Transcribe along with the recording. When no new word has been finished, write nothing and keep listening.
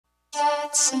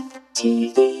CatSynth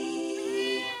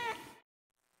TV.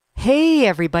 Hey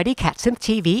everybody, CatSynth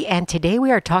TV, and today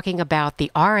we are talking about the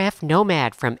RF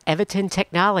Nomad from Evaton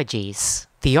Technologies.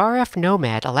 The RF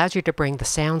Nomad allows you to bring the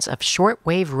sounds of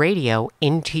shortwave radio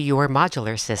into your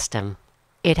modular system.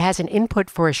 It has an input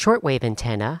for a shortwave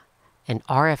antenna, an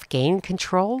RF gain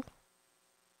control,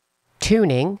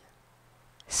 tuning,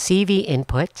 CV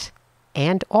input,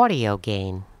 and audio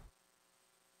gain.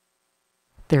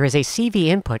 There is a CV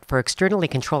input for externally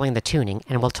controlling the tuning,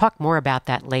 and we'll talk more about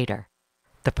that later.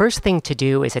 The first thing to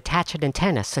do is attach an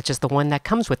antenna such as the one that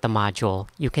comes with the module.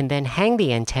 You can then hang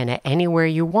the antenna anywhere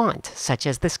you want, such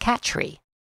as this cat tree.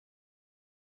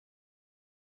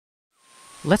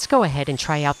 Let's go ahead and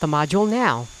try out the module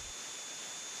now.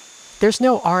 There's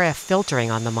no RF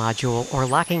filtering on the module or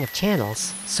locking of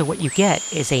channels, so what you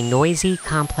get is a noisy,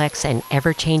 complex, and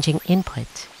ever-changing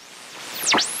input.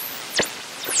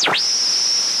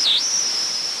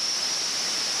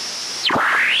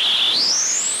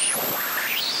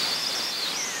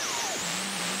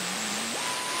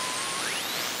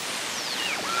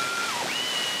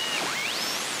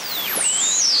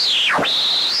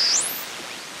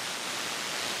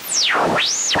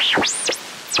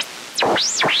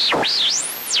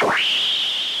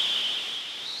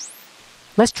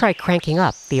 Let's try cranking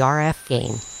up the RF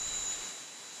gain.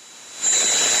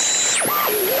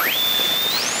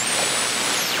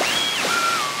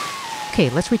 Okay,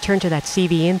 let's return to that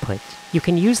CV input. You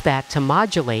can use that to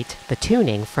modulate the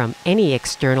tuning from any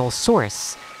external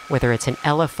source, whether it's an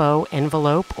LFO,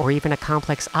 envelope, or even a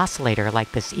complex oscillator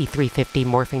like this E350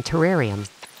 Morphing Terrarium.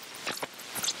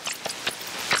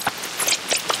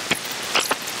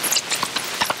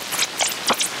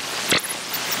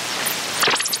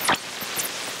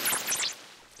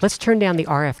 Let's turn down the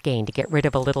RF gain to get rid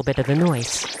of a little bit of the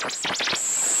noise.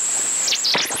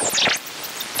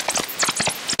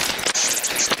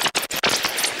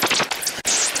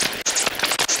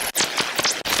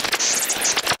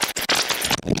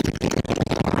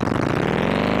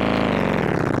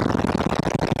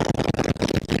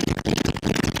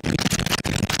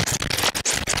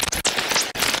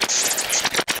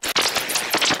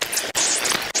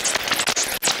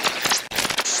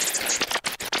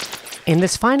 In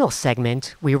this final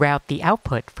segment, we route the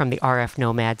output from the RF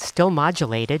Nomad, still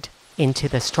modulated, into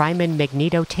the Strymon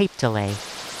Magneto tape delay.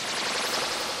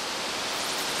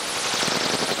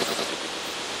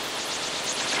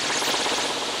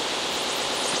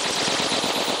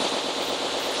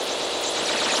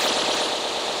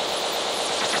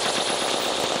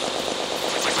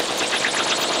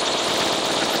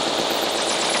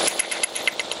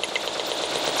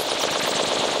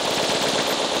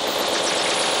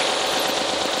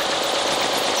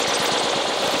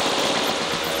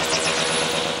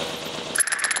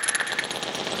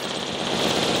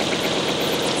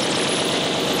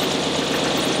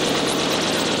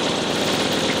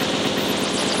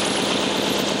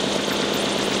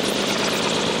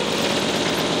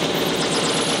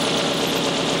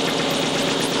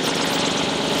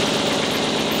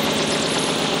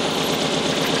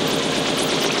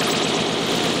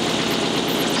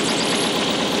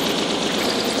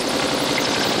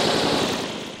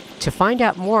 To find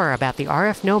out more about the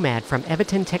RF Nomad from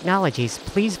Evaton Technologies,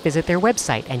 please visit their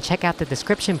website and check out the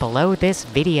description below this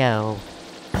video.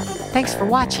 Thanks for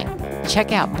watching.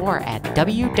 Check out more at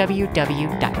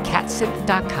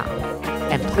www.catsynth.com.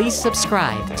 And please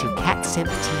subscribe to CatSynth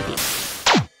TV.